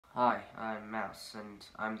Hi, I'm Mouse, and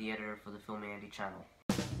I'm the editor for the Filmmaker channel.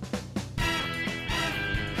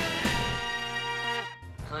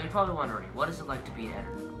 So you're probably wondering, what is it like to be an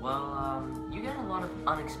editor? Well, you get a lot of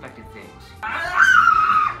unexpected things.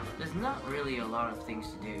 There's not really a lot of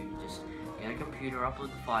things to do. You just get a computer, upload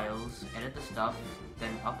the files, edit the stuff,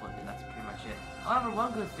 then upload it. That's pretty much it. However,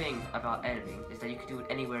 one good thing about editing is that you can do it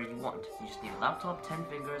anywhere you want. You just need a laptop, 10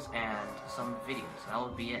 fingers, and some videos. That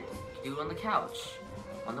would be it. You can do it on the couch,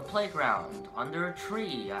 on the playground, under a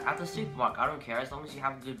tree, at the supermarket. I don't care. As long as you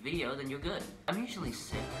have a good video, then you're good. I'm usually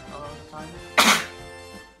sick a lot of the time.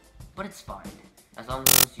 But it's fine, as long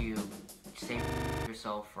as you save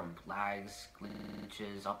yourself from lags,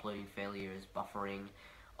 glitches, uploading failures, buffering,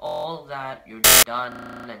 all of that, you're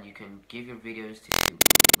done, and you can give your videos to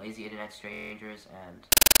lazy internet strangers, and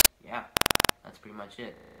yeah, that's pretty much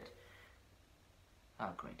it. Oh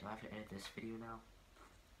great, do I have to edit this video now?